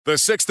The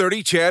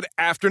 6:30 CHED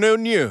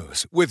Afternoon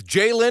News with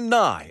Jaylen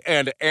Nye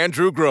and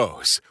Andrew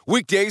Gross.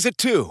 Weekdays at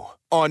 2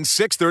 on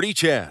 6:30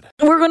 CHED.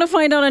 We're going to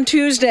find out on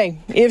Tuesday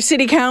if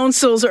City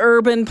Council's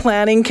Urban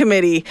Planning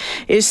Committee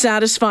is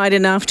satisfied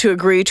enough to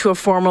agree to a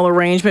formal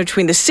arrangement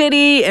between the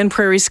city and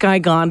Prairie Sky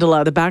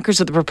Gondola, the backers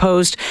of the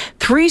proposed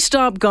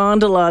three-stop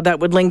gondola that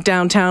would link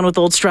downtown with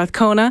Old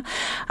Strathcona,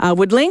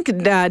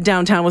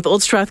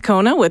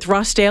 with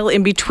Rossdale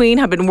in between,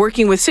 have been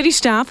working with city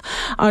staff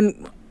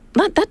on...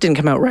 That didn't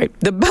come out right.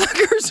 The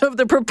backers of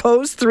the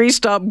proposed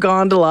three-stop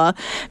gondola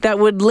that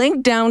would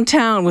link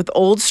downtown with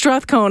Old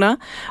Strathcona,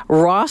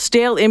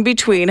 Rossdale in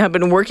between, have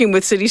been working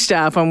with city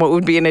staff on what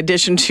would be an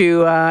addition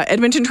to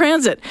Edmonton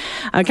Transit.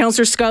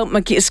 Councillor Scott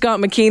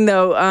McKeen,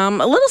 though,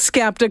 a little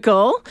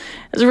skeptical,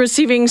 is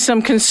receiving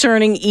some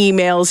concerning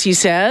emails, he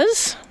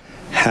says.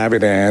 Happy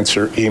to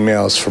answer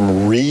emails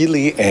from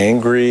really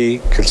angry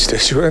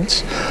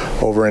constituents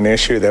over an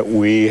issue that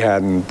we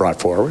hadn't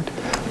brought forward.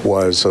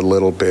 Was a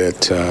little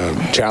bit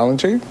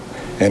challenging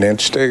and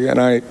interesting,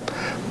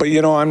 but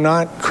I'm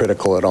not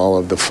critical at all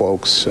of the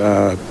folks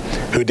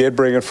who did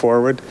bring it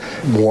forward,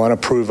 want to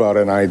prove out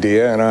an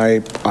idea, and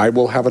I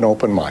will have an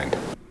open mind.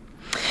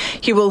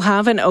 He will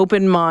have an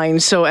open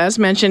mind. So as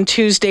mentioned,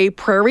 Tuesday,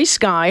 Prairie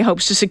Sky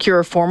hopes to secure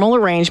a formal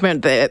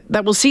arrangement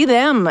that will see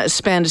them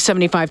spend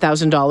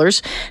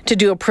 $75,000 to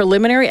do a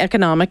preliminary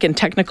economic and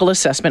technical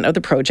assessment of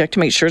the project to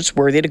make sure it's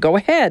worthy to go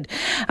ahead.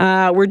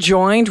 We're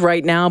joined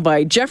right now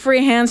by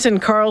Jeffrey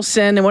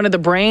Hansen-Carlson, and one of the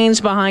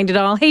brains behind it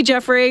all. Hey,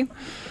 Jeffrey.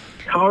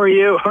 How are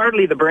you?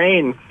 Hardly the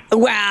brain.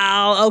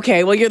 Wow.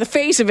 Okay. Well, you're the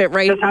face of it,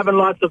 right? Just having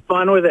lots of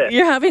fun with it.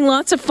 You're having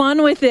lots of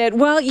fun with it.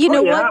 Well, you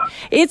know what?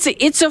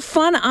 It's a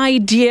fun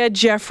idea,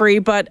 Jeffrey,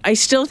 but I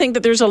still think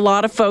that there's a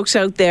lot of folks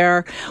out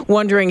there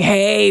wondering,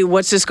 hey,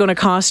 what's this going to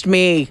cost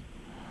me?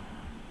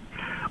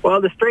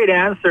 Well, the straight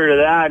answer to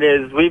that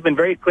is we've been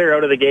very clear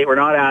out of the gate. We're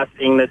not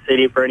asking the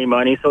city for any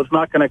money, so it's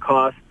not going to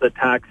cost the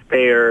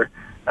taxpayer.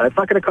 It's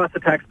not going to cost the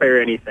taxpayer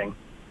anything.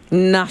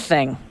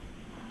 Nothing.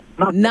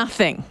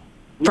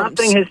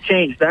 Nothing has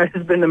changed. That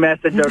has been the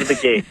message out of the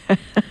gate.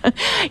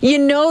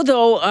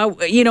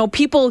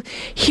 People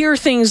hear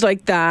things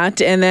like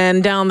that, and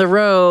then down the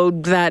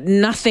road that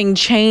nothing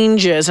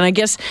changes. And I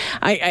guess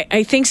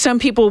I think some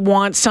people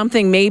want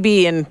something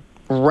maybe in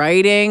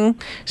writing,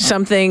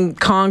 something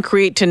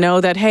concrete to know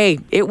that, hey,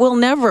 it will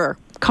never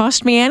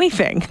cost me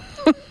anything.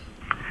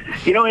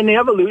 In the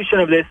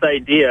evolution of this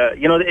idea,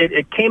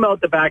 it came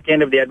out the back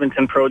end of the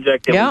Edmonton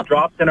project. It was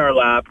dropped in our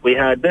lap. We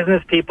had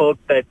business people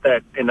that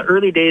in the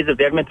early days of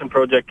the Edmonton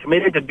project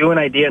committed to do an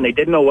idea, and they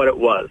didn't know what it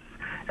was.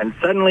 And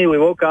suddenly we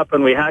woke up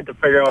and we had to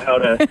figure out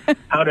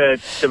how to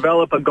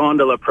develop a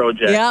gondola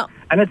project. Yeah.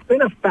 And it's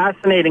been a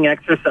fascinating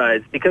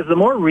exercise because the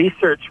more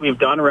research we've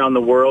done around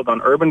the world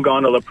on urban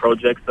gondola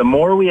projects, the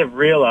more we have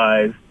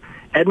realized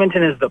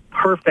Edmonton is the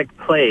perfect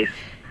place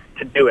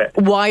to do it.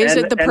 Why is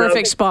it the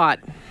perfect spot?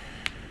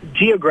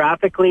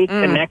 Geographically,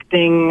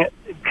 connecting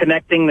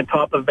the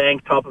top of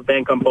bank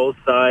on both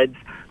sides,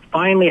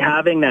 finally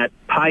having that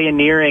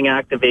pioneering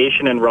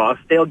activation in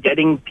Rossdale,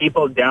 getting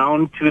people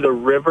down to the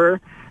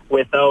river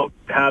without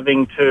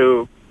having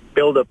to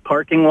build a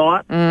parking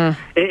lot.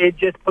 It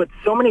just puts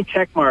so many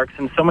check marks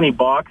and so many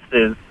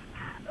boxes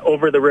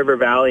over the River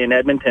Valley in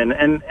Edmonton.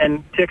 And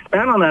to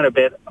expand on that a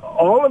bit,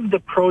 all of the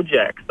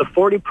projects, the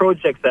 40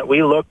 projects that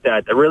we looked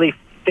at that really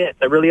fit,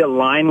 that really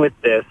align with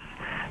this,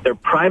 they're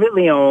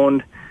privately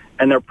owned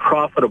and they're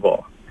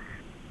profitable.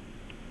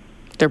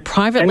 They're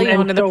privately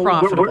owned and they're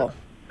profitable.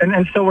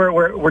 And so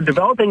we're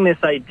developing this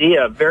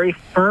idea very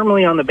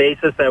firmly on the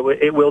basis that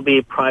it will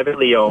be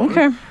privately owned.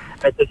 Okay.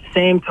 At the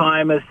same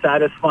time as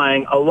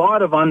satisfying a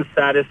lot of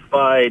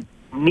unsatisfied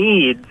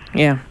needs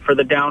for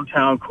the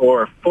downtown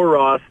core, for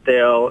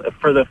Rossdale,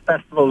 for the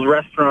festivals,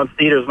 restaurants,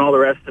 theaters, and all the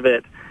rest of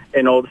it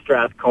in Old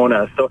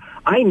Strathcona. So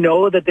I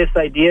know that this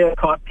idea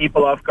caught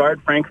people off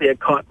guard. Frankly, it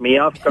caught me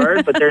off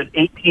guard, but there's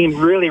 18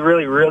 really,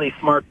 really, really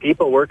smart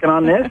people working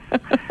on this.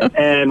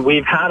 And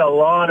we've had a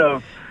lot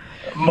of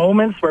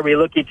moments where we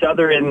look each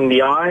other in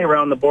the eye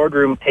around the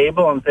boardroom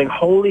table and think,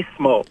 holy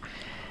smoke,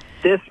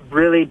 this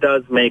really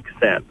does make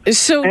sense.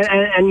 So,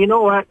 and you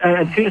know what?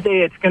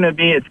 Tuesday, it's going to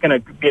be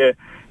a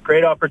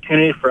great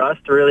opportunity for us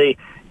to really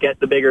get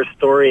the bigger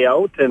story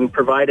out and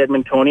provide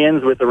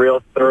Edmontonians with a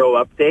real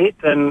thorough update.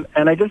 And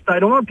I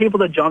don't want people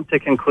to jump to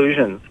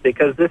conclusions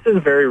because this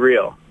is very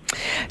real.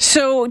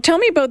 So tell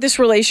me about this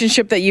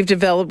relationship that you've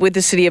developed with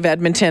the City of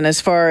Edmonton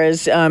as far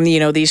as,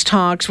 these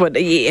talks. What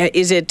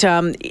is it?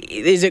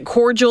 Is it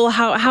cordial?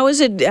 How has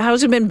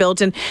it been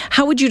built, and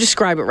how would you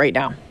describe it right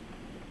now?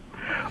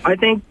 I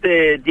think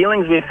the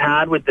dealings we've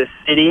had with the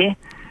city,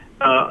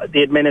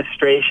 the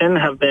administration,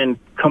 have been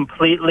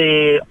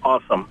completely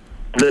awesome.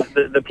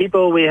 The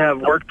people we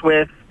have worked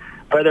with,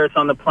 whether it's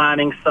on the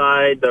planning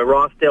side, the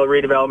Rossdale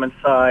redevelopment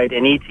side,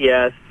 and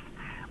ETS,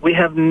 we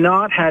have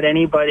not had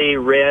anybody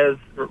raise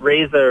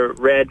a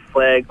red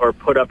flag or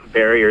put up a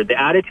barrier.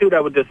 The attitude I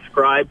would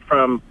describe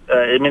from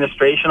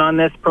administration on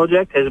this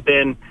project has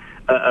been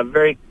a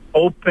very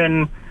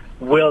open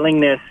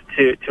willingness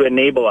to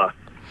enable us.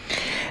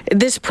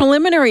 This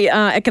preliminary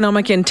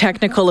economic and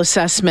technical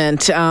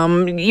assessment,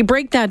 you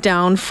break that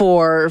down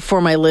for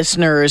my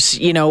listeners,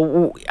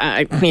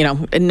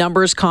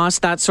 numbers, costs,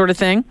 that sort of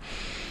thing?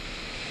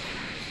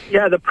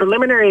 Yeah,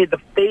 the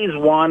phase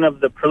one of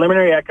the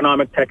preliminary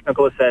economic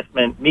technical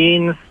assessment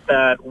means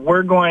that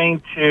we're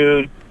going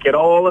to get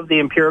all of the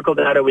empirical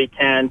data we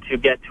can to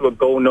get to a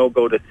go,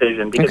 no-go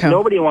decision, because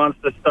nobody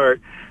wants to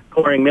start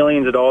pouring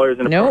millions of dollars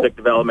into project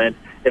development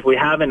if we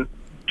haven't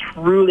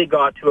truly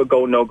got to a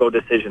go, no-go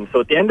decision. So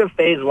at the end of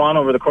phase one,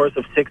 over the course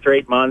of 6 or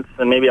 8 months,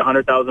 and maybe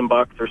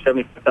 $100,000 or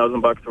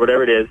 $75,000 or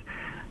whatever it is,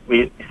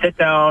 we sit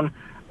down,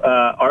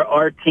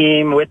 our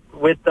team with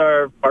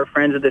our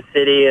friends of the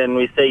city, and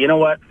we say, you know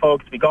what,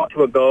 folks, we got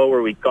to a go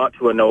or we got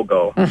to a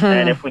no-go.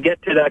 And if we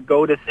get to that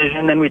go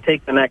decision, then we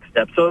take the next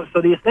step. So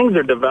these things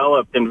are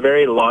developed in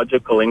very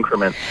logical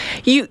increments.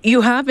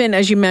 You have been,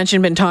 as you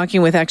mentioned, been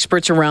talking with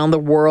experts around the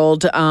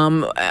world.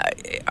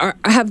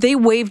 Have they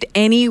waved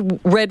any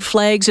red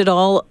flags at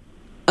all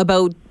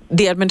about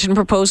the Edmonton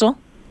proposal?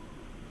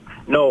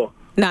 No.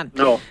 None?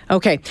 No.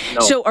 Okay.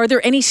 No. So are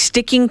there any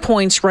sticking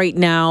points right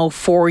now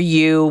for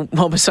you,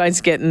 well,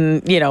 besides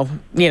getting,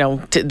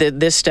 to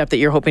this step that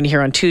you're hoping to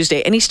hear on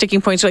Tuesday, any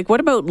sticking points? Like,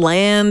 what about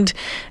land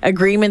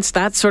agreements,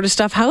 that sort of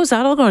stuff? How is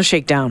that all going to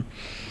shake down?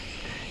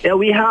 Yeah,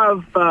 we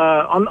have,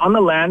 on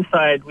the land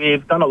side,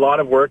 we've done a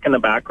lot of work in the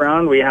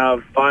background. We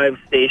have 5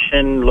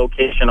 station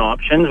location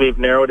options. We've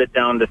narrowed it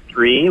down to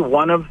 3.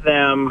 One of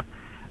them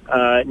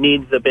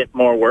needs a bit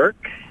more work.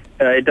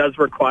 It does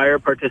require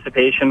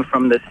participation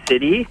from the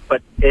city,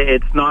 but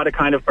it's not a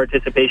kind of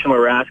participation where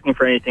we're asking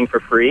for anything for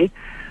free.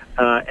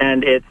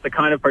 And it's the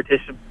kind of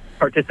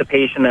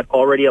participation that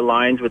already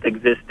aligns with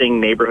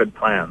existing neighborhood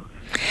plans.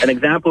 An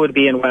example would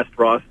be in West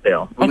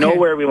Rossdale. We know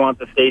where we want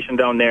the station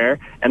down there,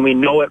 and we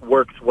know it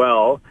works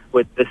well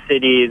with the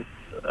city's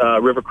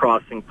river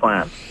crossing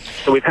plan.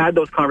 So we've had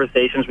those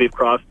conversations. We've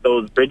crossed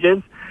those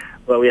bridges,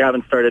 but we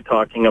haven't started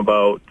talking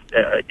about,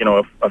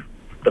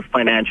 the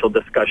financial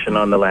discussion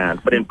on the land.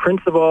 But in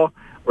principle,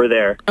 we're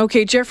there.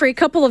 Okay, Jeffrey, a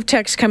couple of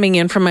texts coming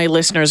in from my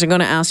listeners. I'm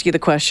going to ask you the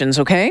questions,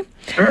 okay?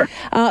 Sure.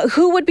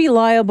 Who would be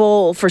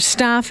liable for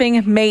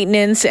staffing,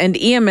 maintenance, and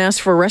EMS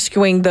for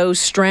rescuing those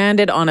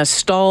stranded on a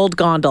stalled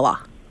gondola?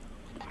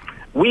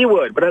 We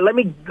would, but let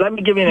me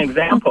give you an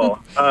example.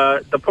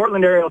 The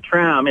Portland Aerial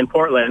Tram in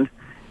Portland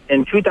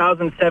in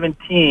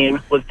 2017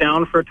 was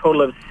down for a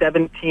total of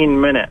 17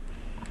 minutes.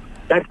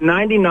 That's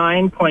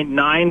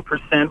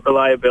 99.9%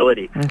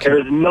 reliability. Okay. There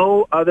is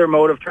no other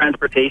mode of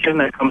transportation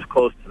that comes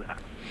close to that.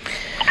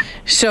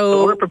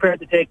 So we're prepared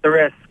to take the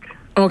risk.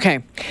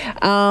 Okay.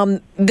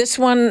 This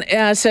one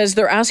says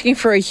they're asking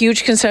for a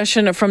huge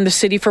concession from the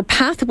city for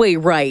pathway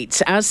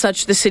rights. As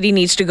such, the city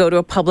needs to go to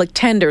a public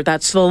tender.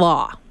 That's the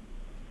law.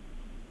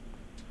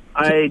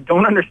 I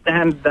don't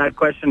understand that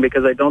question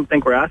because I don't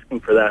think we're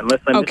asking for that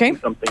unless I'm missing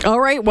something. All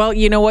right. Well,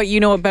 you know what? You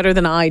know it better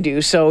than I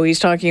do. So he's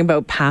talking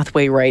about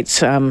pathway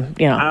rights. They're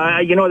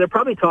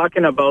probably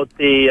talking about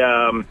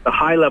the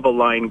high-level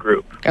line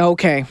group.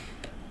 Okay.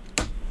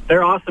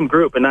 They're an awesome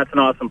group, and that's an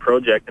awesome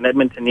project, and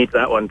Edmonton needs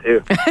that one,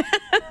 too.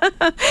 I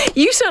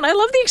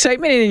love the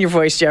excitement in your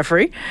voice,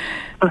 Jeffrey.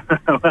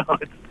 Well,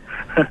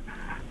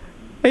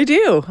 I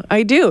do.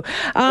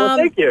 Well,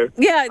 thank you.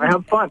 Yeah, I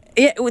have fun.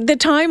 The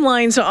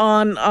timelines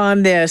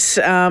on this,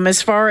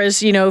 as far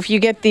as if you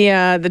get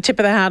the tip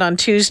of the hat on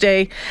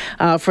Tuesday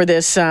for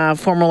this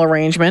formal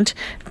arrangement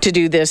to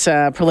do this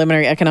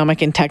preliminary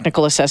economic and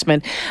technical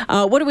assessment,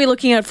 what are we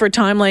looking at for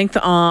time length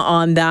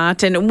on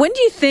that? And when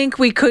do you think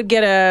we could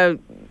get a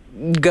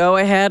go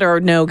ahead or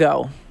no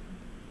go?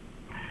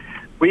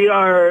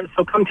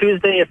 So come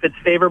Tuesday, if it's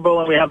favorable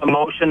and we have a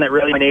motion that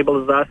really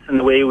enables us in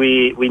the way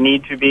we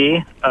need to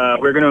be,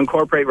 we're going to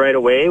incorporate right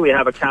away. We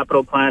have a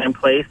capital plan in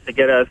place to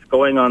get us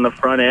going on the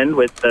front end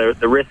with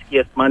the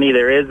riskiest money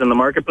there is in the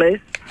marketplace.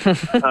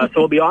 So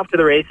we'll be off to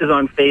the races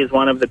on phase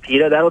 1 of the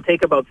PITA. That'll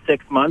take about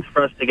 6 months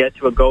for us to get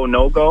to a go,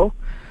 no-go.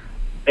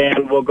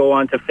 And we'll go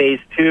on to phase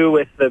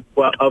 2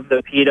 of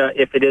the PITA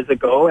if it is a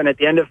go. And at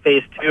the end of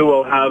phase 2,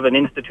 we'll have an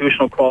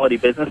institutional quality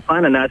business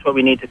plan, and that's what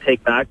we need to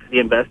take back to the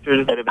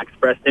investors that have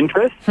expressed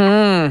interest.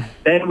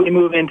 Then we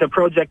move into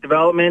project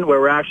development, where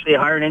we're actually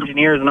hiring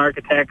engineers and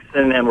architects,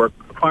 and we're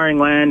acquiring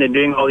land and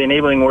doing all the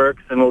enabling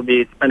works, and we'll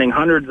be spending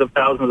hundreds of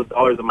thousands of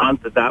dollars a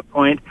month at that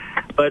point.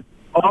 But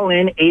all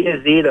in, A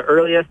to Z, the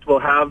earliest we'll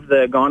have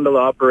the gondola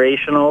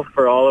operational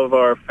for all of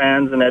our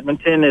fans in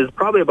Edmonton is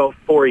probably about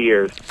 4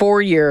 years.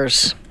 4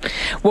 years.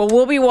 Well,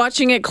 we'll be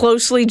watching it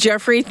closely,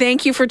 Jeffrey.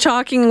 Thank you for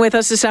talking with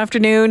us this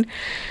afternoon.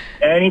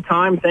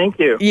 Anytime. Thank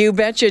you. You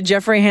betcha.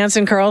 Jeffrey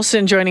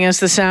Hansen-Carlson joining us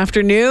this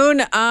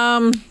afternoon.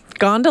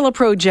 Gondola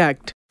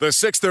Project. The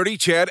 6:30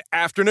 CHED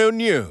Afternoon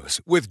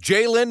News with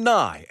Jaylyn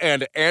Nye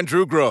and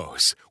Andrew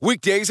Gross.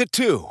 Weekdays at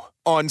 2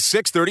 on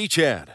 6:30 CHED.